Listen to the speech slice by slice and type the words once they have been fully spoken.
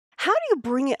how do you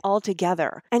bring it all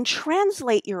together and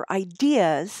translate your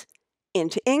ideas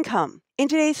into income? In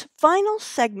today's final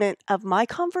segment of my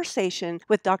conversation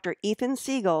with Dr. Ethan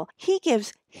Siegel, he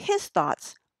gives his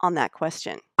thoughts on that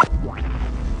question.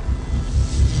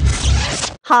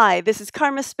 Hi, this is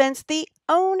Carma Spence, the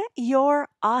Own Your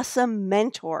Awesome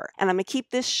Mentor. And I'm going to keep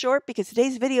this short because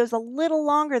today's video is a little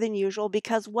longer than usual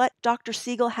because what Dr.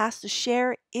 Siegel has to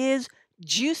share is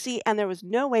juicy and there was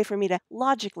no way for me to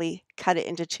logically cut it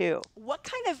into two. What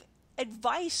kind of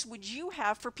advice would you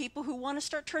have for people who want to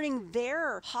start turning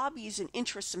their hobbies and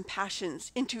interests and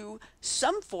passions into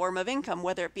some form of income,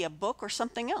 whether it be a book or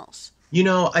something else? You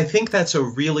know, I think that's a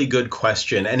really good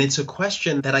question, and it's a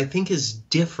question that I think is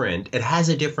different. It has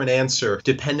a different answer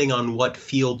depending on what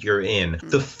field you're in.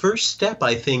 The first step,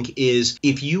 I think, is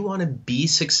if you want to be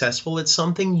successful at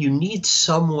something, you need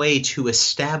some way to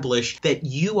establish that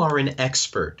you are an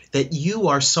expert, that you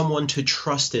are someone to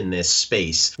trust in this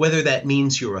space, whether that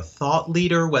means you're a thought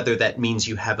leader, whether that means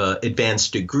you have an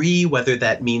advanced degree, whether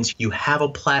that means you have a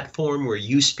platform where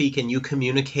you speak and you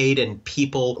communicate and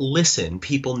people listen,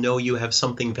 people know you have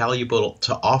something valuable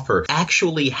to offer.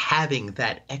 Actually having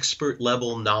that expert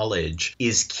level knowledge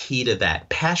is key to that.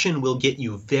 Passion will get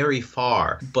you very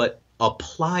far, but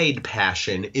applied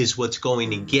passion is what's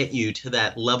going to get you to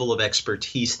that level of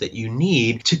expertise that you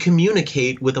need to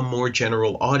communicate with a more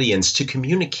general audience, to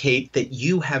communicate that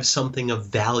you have something of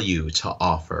value to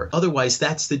offer. Otherwise,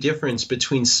 that's the difference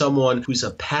between someone who's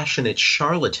a passionate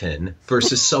charlatan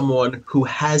versus someone who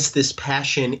has this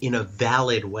passion in a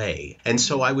valid way. And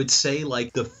so I would say,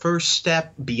 like, the first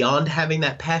step beyond having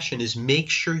that passion is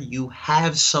make sure you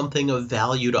have something of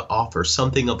value to offer,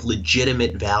 something of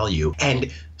legitimate value.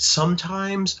 And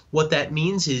sometimes what that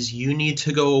means is you need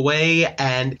to go away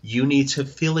and you need to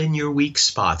fill in your weak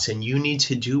spots and you need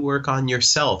to do work on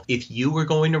yourself. If you were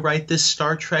going to write this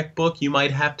Star Trek book, you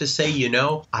might have to say, you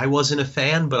know, I wasn't a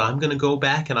fan, but I'm going to go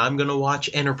back and I'm going to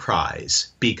watch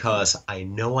Enterprise because I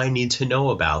know I need to know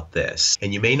about this.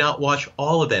 And you may not watch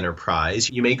all of Enterprise.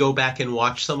 You may go back and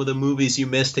watch some of the movies you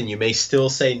missed and you may still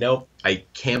say, nope, I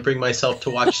can't bring myself to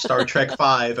watch Star Trek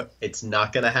 5. It's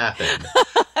not going to happen.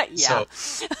 Yeah.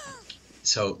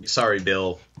 So sorry,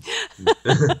 Bill.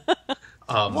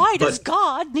 Why does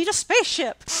God need a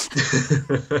spaceship?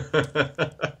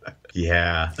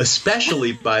 Yeah,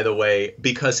 especially, by the way,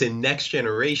 because in Next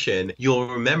Generation, you'll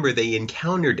remember they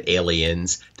encountered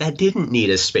aliens that didn't need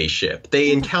a spaceship.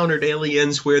 They encountered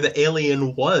aliens where the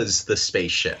alien was the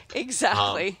spaceship.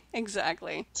 Exactly.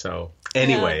 So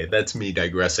anyway, that's me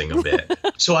digressing a bit.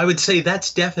 So I would say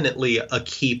that's definitely a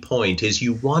key point is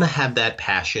you want to have that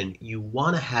passion, you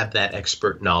want to have that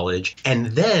expert knowledge. And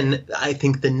then I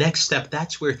think the next step,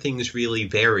 that's where things really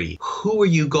vary. Who are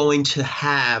you going to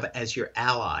have as your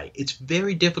ally? It's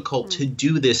very difficult to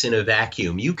do this in a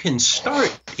vacuum. You can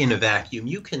start in a vacuum.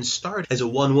 You can start as a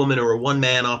one-woman or a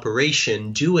one-man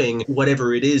operation doing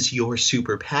whatever it is you're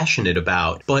super passionate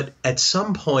about. But at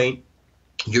some point,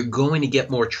 you're going to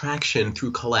get more traction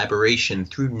through collaboration,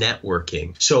 through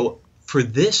networking. So for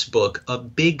this book, a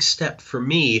big step for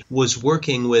me was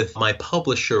working with my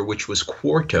publisher, which was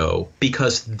Quarto,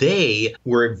 because they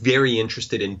were very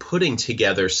interested in putting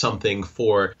together something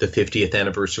for the 50th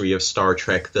anniversary of Star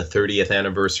Trek, the 30th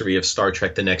anniversary of Star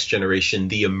Trek The Next Generation,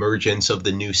 the emergence of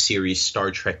the new series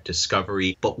Star Trek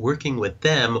Discovery. But working with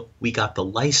them, we got the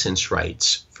license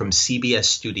rights from CBS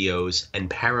Studios and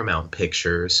Paramount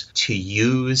Pictures to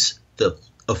use the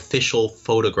official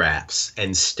photographs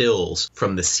and stills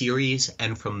from the series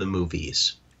and from the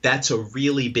movies. That's a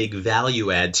really big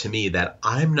value add to me, that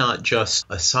I'm not just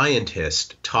a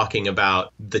scientist talking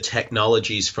about the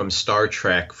technologies from Star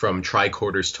Trek, from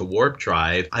tricorders to warp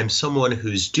drive. I'm someone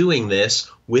who's doing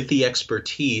this with the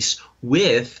expertise,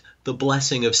 with the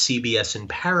blessing of CBS and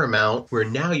Paramount, where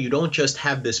now you don't just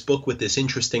have this book with this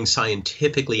interesting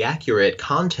scientifically accurate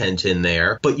content in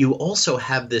there, but you also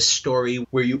have this story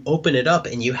where you open it up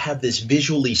and you have this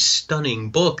visually stunning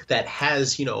book that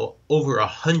has, you know, over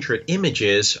 100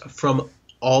 images from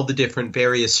all the different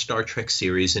various Star Trek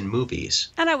series and movies.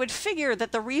 And I would figure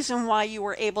that the reason why you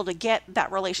were able to get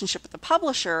that relationship with the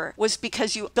publisher was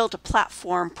because you built a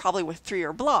platform probably through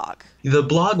your blog. The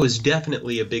blog was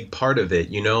definitely a big part of it.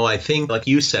 You know, I think, like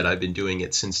you said, I've been doing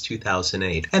it since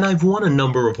 2008. And I've won a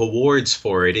number of awards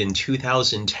for it. In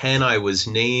 2010, I was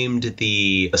named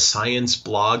the Science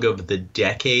Blog of the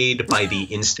Decade by the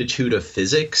Institute of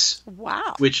Physics.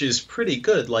 Wow. Which is pretty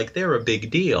good. Like, they're a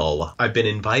big deal. I've been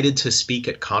invited to speak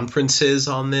at conferences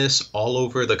on this all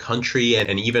over the country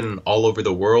and even all over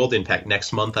the world. In fact,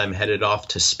 next month I'm headed off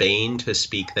to Spain to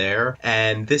speak there.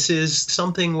 And this is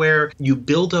something where you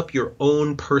build up your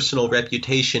own personal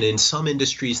reputation. In some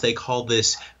industries, they call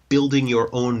this building your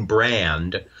own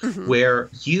brand, where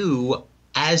you,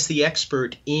 as the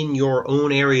expert in your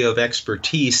own area of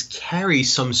expertise, carry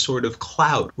some sort of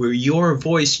clout where your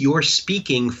voice, you're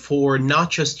speaking for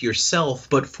not just yourself,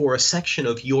 but for a section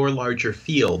of your larger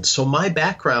field. So my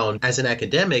background as an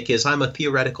academic is I'm a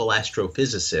theoretical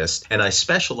astrophysicist, and I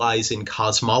specialize in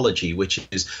cosmology, which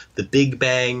is the Big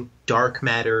Bang, dark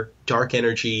matter, dark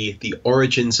energy, the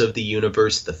origins of the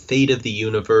universe, the fate of the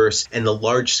universe, and the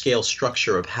large-scale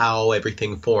structure of how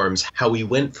everything forms, how we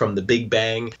went from the Big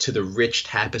Bang to the rich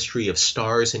tapestry of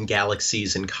stars and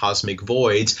galaxies and cosmic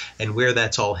voids, and where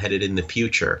that's all headed in the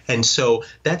future. And so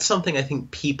that's something I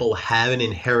think people have an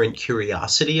inherent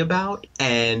curiosity about,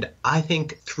 and I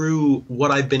think through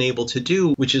what I've been able to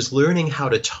do, which is learning how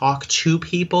to talk to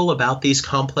people about these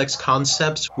complex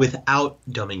concepts without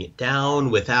dumbing it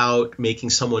down, without making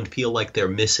someone feel like they're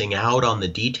missing out on the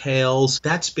details.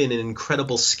 That's been an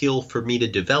incredible skill for me to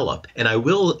develop. And I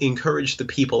will encourage the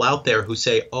people out there who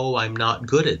say, oh, I'm not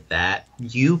good at that.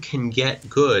 You can get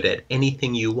good at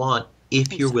anything you want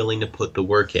if you're willing to put the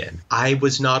work in. I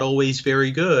was not always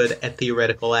very good at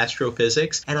theoretical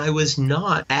astrophysics, and I was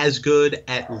not as good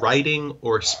at writing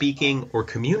or speaking or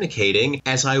communicating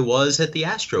as I was at the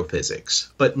astrophysics.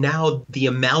 But now the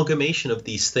amalgamation of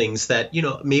these things that,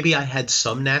 maybe I had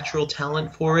some natural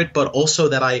talent for it, but also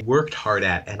that I worked hard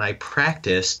at and I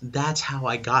practiced, that's how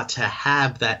I got to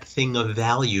have that thing of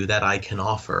value that I can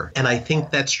offer. And I think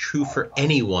that's true for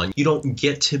anyone. You don't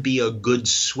get to be a good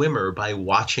swimmer by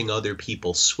watching other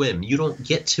people swim. You don't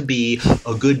get to be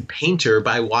a good painter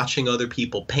by watching other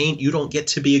people paint. You don't get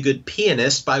to be a good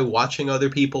pianist by watching other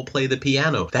people play the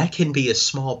piano. That can be a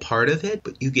small part of it,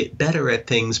 but you get better at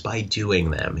things by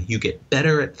doing them. You get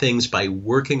better at things by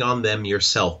working on them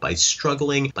yourself, by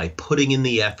struggling, by putting in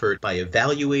the effort, by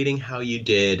evaluating how you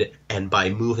did, and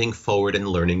by moving forward and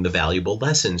learning the valuable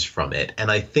lessons from it. And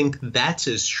I think that's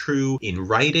as true in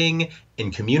writing,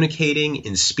 in communicating,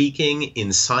 in speaking,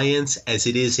 in science, as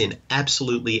it is in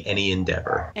absolutely any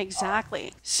endeavor.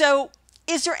 Exactly. So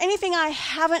is there anything I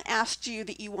haven't asked you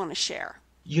that you want to share?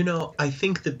 I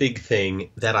think the big thing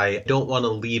that I don't want to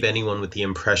leave anyone with the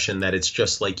impression that it's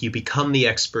just like you become the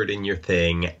expert in your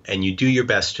thing and you do your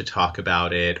best to talk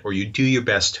about it, or you do your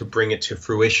best to bring it to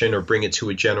fruition or bring it to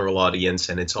a general audience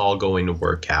and it's all going to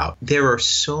work out. There are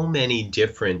so many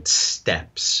different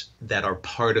steps that are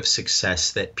part of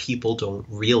success that people don't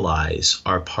realize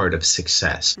are part of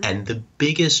success. And the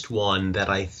biggest one that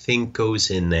I think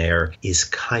goes in there is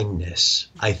kindness.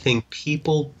 I think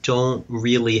people don't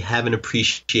really have an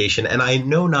appreciation, and I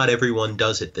know not everyone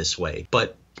does it this way,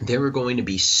 but there are going to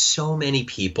be so many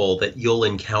people that you'll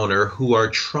encounter who are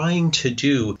trying to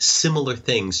do similar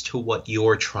things to what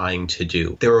you're trying to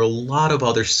do. There are a lot of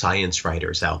other science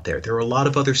writers out there. There are a lot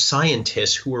of other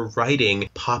scientists who are writing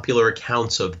popular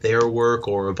accounts of their work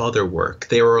or of other work.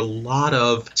 There are a lot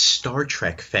of Star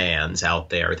Trek fans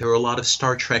out there. There are a lot of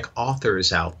Star Trek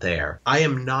authors out there. I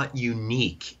am not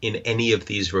unique in any of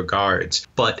these regards,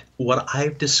 but what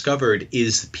I've discovered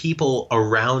is people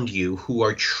around you who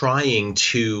are trying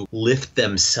to lift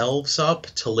themselves up,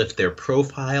 to lift their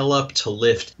profile up, to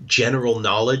lift general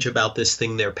knowledge about this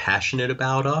thing they're passionate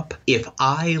about up. If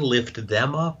I lift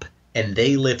them up and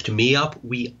they lift me up,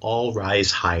 we all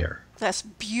rise higher. That's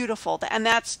beautiful. And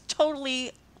that's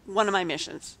totally one of my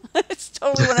missions. It's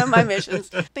totally one of my missions.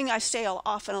 The thing I say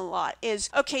often a lot is,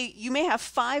 okay, you may have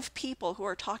 5 people who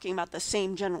are talking about the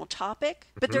same general topic,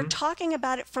 but they're talking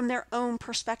about it from their own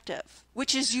perspective,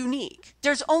 which is unique.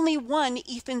 There's only one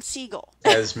Ethan Siegel.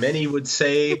 As many would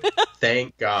say,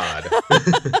 thank God.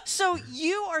 So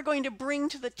you are going to bring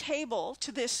to the table,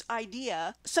 to this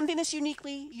idea, something that's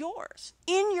uniquely yours.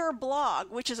 In your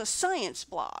blog, which is a science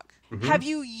blog, have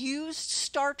you used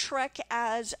Star Trek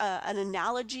as an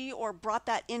analogy or brought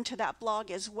that into that blog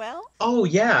as well? Oh,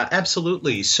 yeah,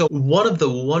 absolutely. So one of the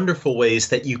wonderful ways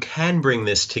that you can bring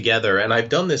this together, and I've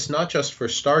done this not just for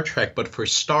Star Trek, but for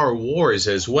Star Wars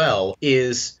as well,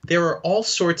 is there are all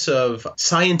sorts of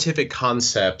scientific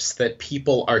concepts that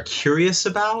people are curious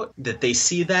about, that they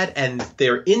see that, and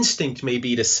their instinct may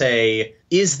be to say,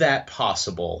 Is that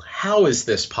possible? How is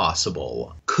this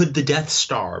possible? Could the Death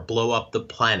Star blow up the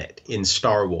planet in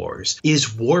Star Wars?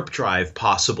 Is warp drive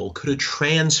possible? Could a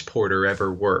transporter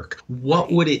ever work?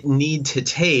 What would it need to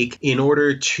take in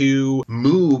order to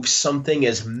move something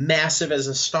as massive as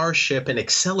a starship and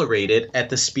accelerate it at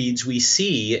the speeds we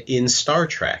see in Star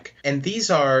Trek? And these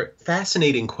are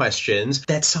fascinating questions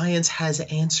that science has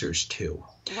answers to.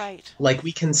 Right. Like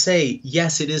we can say,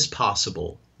 yes, it is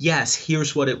possible. Yes,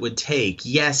 here's what it would take.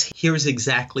 Yes, here's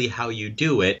exactly how you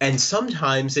do it. And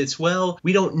sometimes it's, well,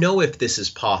 we don't know if this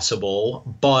is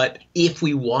possible, but if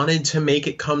we wanted to make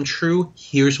it come true,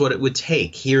 here's what it would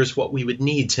take. Here's what we would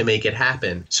need to make it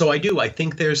happen. So I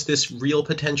think there's this real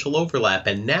potential overlap.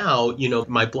 And now,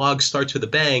 my blog Starts With a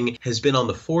Bang has been on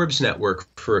the Forbes network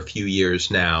for a few years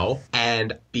now.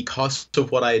 And because of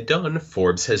what I had done,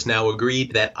 Forbes has now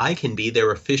agreed that I can be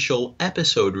their official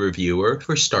episode reviewer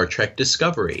for Star Trek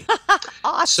Discovery.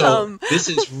 Awesome. So this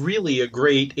is really a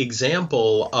great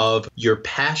example of your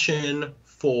passion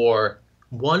for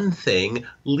one thing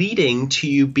leading to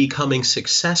you becoming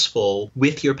successful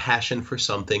with your passion for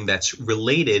something that's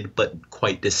related but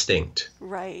quite distinct.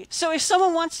 Right. So if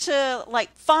someone wants to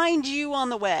find you on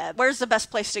the web, where's the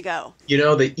best place to go?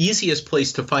 The easiest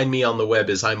place to find me on the web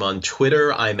is I'm on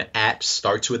Twitter. I'm at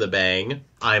Starts With a Bang.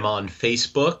 I'm on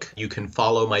Facebook. You can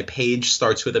follow my page,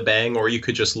 Starts With a Bang, or you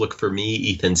could just look for me,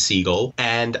 Ethan Siegel.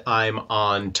 And I'm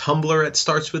on Tumblr at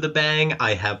Starts With a Bang.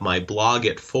 I have my blog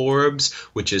at Forbes,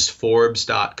 which is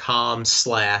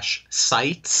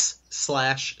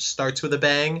forbes.com/sites/Starts With a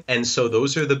Bang. And so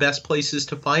those are the best places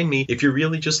to find me. If you're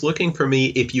really just looking for me,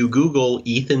 if you Google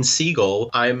Ethan Siegel,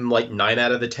 I'm 9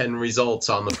 out of the 10 results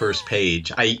on the first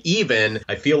page. I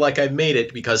feel like I've made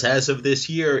it because as of this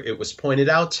year, it was pointed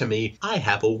out to me, I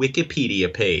have a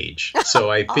Wikipedia page.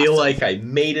 So I feel like I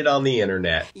made it on the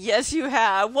internet. Yes, you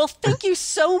have. Well, thank you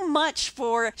so much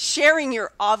for sharing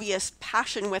your obvious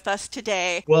passion with us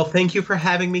today. Well, thank you for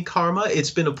having me, Carma.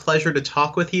 It's been a pleasure to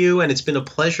talk with you, and it's been a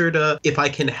pleasure to, if I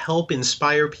can help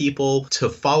inspire people to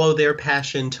follow their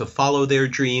passion, to follow their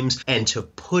dreams, and to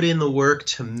put in the work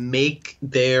to make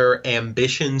their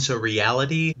ambitions a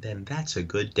reality, then that's a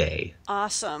good day.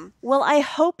 Awesome. Well, I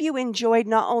hope you enjoyed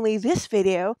not only this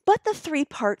video, but the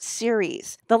 3-part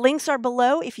series. The links are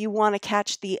below if you want to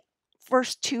catch the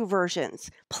first 2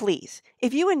 versions. Please,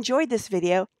 if you enjoyed this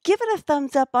video, give it a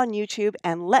thumbs up on YouTube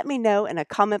and let me know in a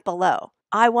comment below.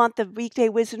 I want the weekday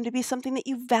wisdom to be something that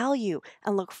you value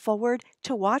and look forward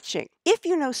to watching. If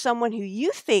you know someone who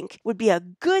you think would be a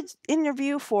good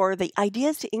interview for the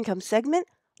Ideas to Income segment,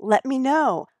 let me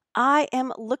know. I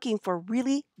am looking for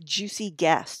really juicy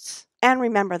guests. And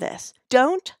remember this,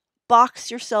 don't box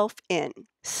yourself in.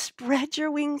 Spread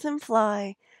your wings and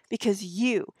fly, because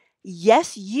you,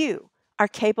 yes, you, are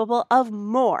capable of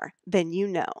more than you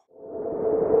know.